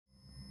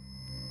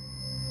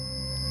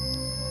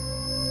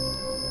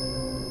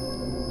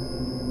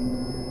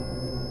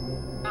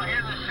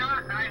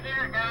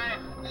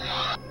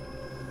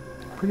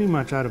Pretty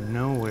much out of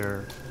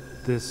nowhere,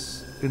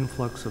 this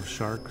influx of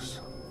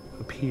sharks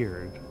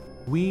appeared.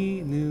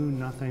 We knew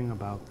nothing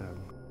about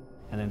them.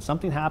 And then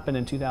something happened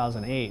in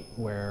 2008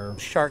 where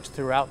sharks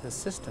throughout the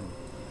system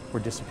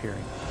were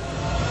disappearing.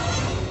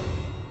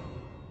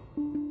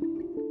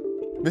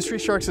 Mystery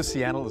Sharks of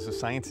Seattle is a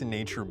science and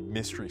nature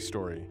mystery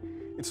story.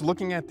 It's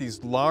looking at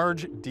these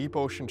large, deep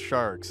ocean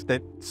sharks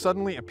that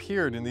suddenly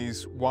appeared in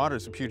these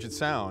waters of Puget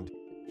Sound.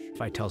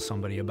 If I tell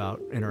somebody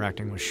about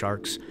interacting with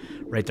sharks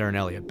right there in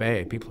Elliott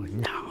Bay, people are like,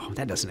 no,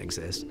 that doesn't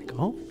exist. I go,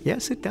 oh,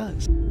 yes, it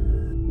does.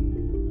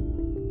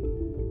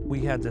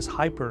 We had this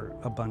hyper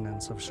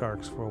abundance of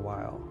sharks for a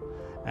while,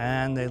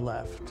 and they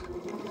left.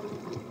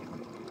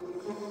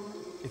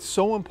 It's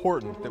so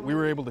important that we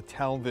were able to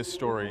tell this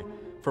story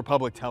for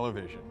public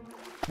television.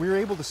 We were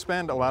able to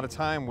spend a lot of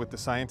time with the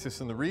scientists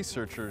and the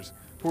researchers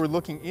who were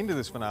looking into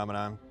this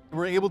phenomenon. We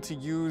were able to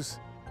use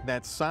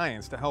that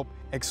science to help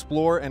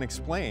explore and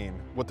explain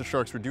what the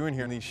sharks were doing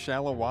here in these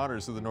shallow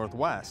waters of the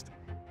Northwest.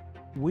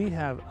 We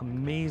have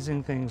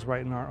amazing things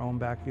right in our own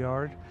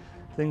backyard,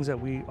 things that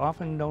we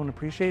often don't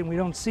appreciate and we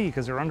don't see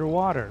because they're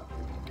underwater.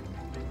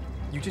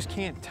 You just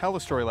can't tell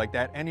a story like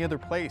that any other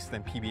place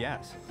than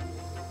PBS.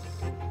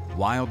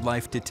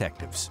 Wildlife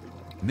Detectives,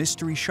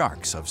 Mystery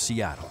Sharks of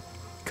Seattle,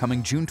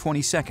 coming June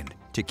 22nd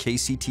to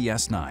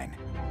KCTS 9.